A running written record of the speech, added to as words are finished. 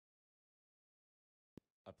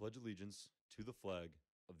pledge allegiance to the flag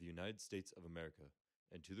of the United States of America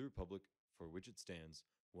and to the republic for which it stands,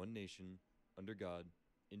 one nation, under God,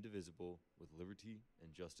 indivisible, with liberty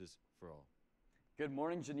and justice for all. Good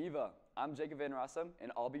morning, Geneva. I'm Jacob Van Rossum,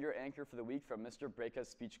 and I'll be your anchor for the week from Mr. Breka's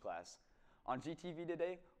speech class. On GTV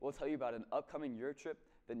today, we'll tell you about an upcoming Europe trip,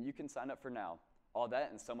 then you can sign up for now. All that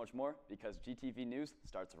and so much more because GTV News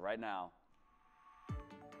starts right now.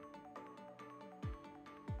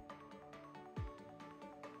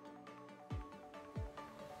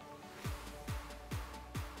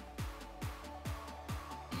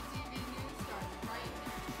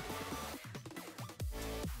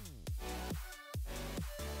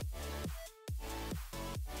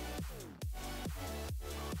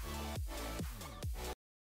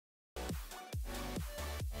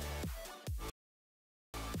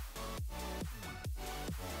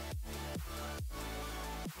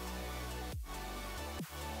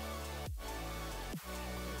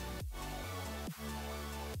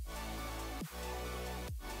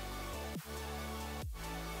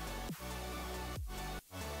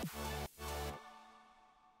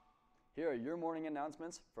 Here are your morning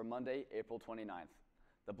announcements for Monday, April 29th.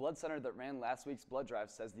 The blood center that ran last week's blood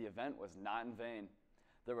drive says the event was not in vain.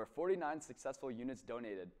 There were 49 successful units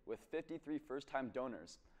donated, with 53 first-time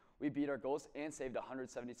donors. We beat our goals and saved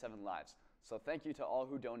 177 lives. So thank you to all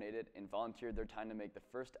who donated and volunteered their time to make the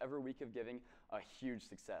first ever week of giving a huge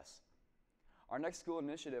success. Our next school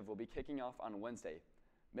initiative will be kicking off on Wednesday.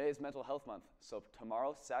 May is Mental Health Month, so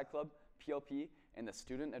tomorrow SAG Club, PLP, and the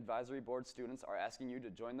Student Advisory Board students are asking you to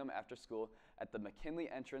join them after school at the McKinley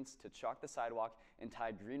entrance to chalk the sidewalk and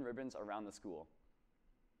tie green ribbons around the school.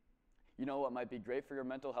 You know what might be great for your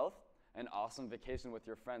mental health? An awesome vacation with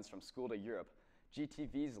your friends from school to Europe.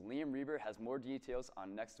 GTV's Liam Reber has more details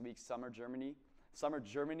on next week's Summer Germany,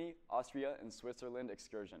 Austria, and Switzerland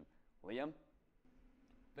excursion. Liam?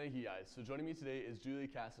 Thank you guys. So joining me today is Julia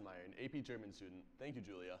Kassenmeyer, an AP German student. Thank you,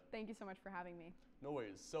 Julia. Thank you so much for having me. No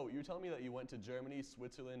worries. So you were telling me that you went to Germany,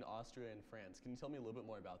 Switzerland, Austria, and France. Can you tell me a little bit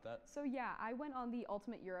more about that? So yeah, I went on the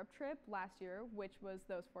Ultimate Europe trip last year, which was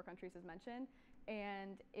those 4 countries as mentioned,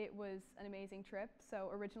 and it was an amazing trip. So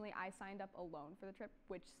originally I signed up alone for the trip,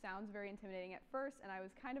 which sounds very intimidating at first, and I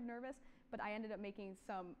was kind of nervous, but I ended up making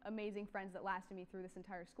some amazing friends that lasted me through this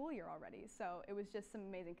entire school year already. So it was just some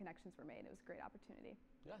amazing connections were made. It was a great opportunity.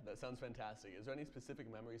 Yeah, that sounds fantastic. Is there any specific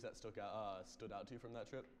memories that stood out to you from that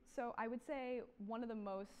trip? So I would say one of the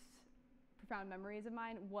most profound memories of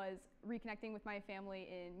mine was reconnecting with my family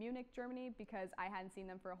in Munich, Germany, because I hadn't seen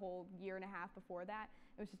them for a whole year and a half before that.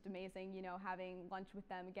 It was just amazing, you know, having lunch with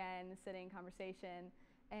them again, sitting, conversation.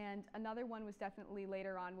 And another one was definitely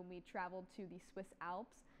later on when we traveled to the Swiss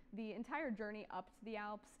Alps. The entire journey up to the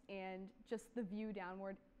Alps and just the view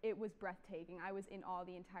downward, it was breathtaking. I was in awe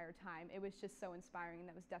the entire time. It was just so inspiring, and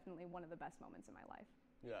that was definitely one of the best moments in my life.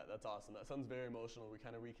 Yeah, that's awesome. That sounds very emotional. We're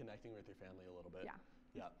kind of reconnecting with your family a little bit. Yeah.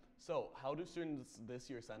 Yeah. So how do students this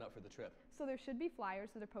year sign up for the trip? So there should be flyers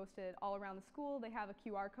that are posted all around the school. They have a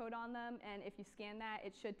QR code on them, and if you scan that,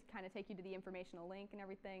 it should kind of take you to the informational link and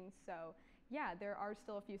everything. So yeah, there are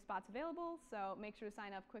still a few spots available, so make sure to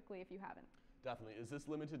sign up quickly if you haven't. Definitely. Is this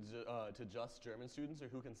limited to just German students, or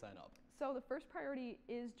who can sign up? So the first priority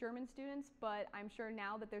is German students, but I'm sure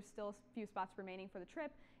now that there's still a few spots remaining for the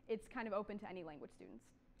trip, it's kind of open to any language students.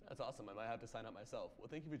 That's awesome. I might have to sign up myself. Well,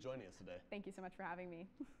 thank you for joining us today. Thank you so much for having me.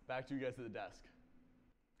 Back to you guys at the desk.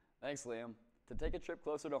 Thanks, Liam. To take a trip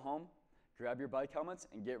closer to home, grab your bike helmets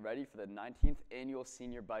and get ready for the 19th Annual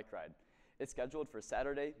Senior Bike Ride. It's scheduled for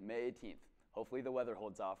Saturday, May 18th. Hopefully the weather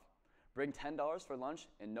holds off. Bring $10 for lunch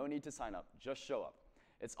and no need to sign up, just show up.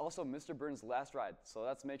 It's also Mr. Burns' last ride, so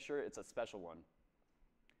let's make sure it's a special one.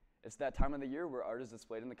 It's that time of the year where art is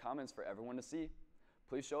displayed in the Commons for everyone to see.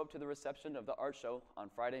 Please show up to the reception of the art show on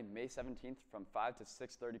Friday, May 17th from 5 to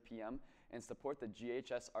 6:30 p.m. and support the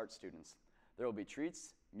GHS art students. There will be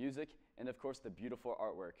treats, music, and of course the beautiful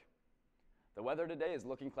artwork. The weather today is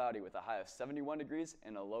looking cloudy with a high of 71 degrees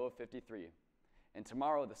and a low of 53. And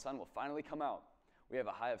tomorrow the sun will finally come out. We have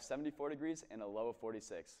a high of 74 degrees and a low of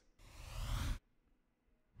 46.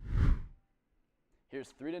 Here's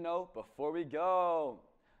 3 to know before we go.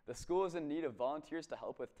 The school is in need of volunteers to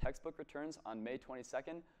help with textbook returns on May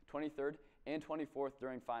 22nd, 23rd, and 24th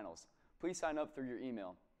during finals. Please sign up through your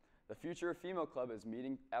email. The Future Female Club is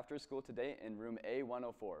meeting after school today in room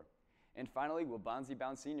A104. And finally, Wabanzi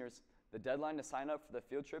Bound seniors, the deadline to sign up for the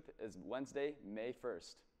field trip is Wednesday, May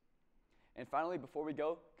 1st. And finally, before we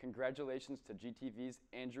go, congratulations to GTV's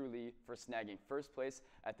Andrew Lee for snagging first place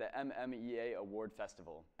at the MMEA Award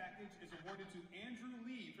Festival. Package is awarded to Andrew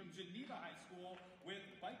Lee from Geneva High School with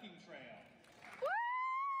Biking Trail.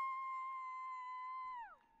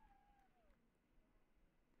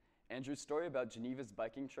 Andrew's story about Geneva's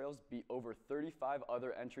biking trails beat over 35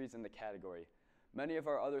 other entries in the category. Many of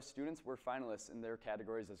our other students were finalists in their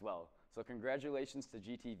categories as well, so congratulations to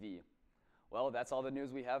GTV. Well, that's all the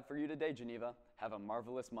news we have for you today, Geneva. Have a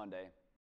marvelous Monday.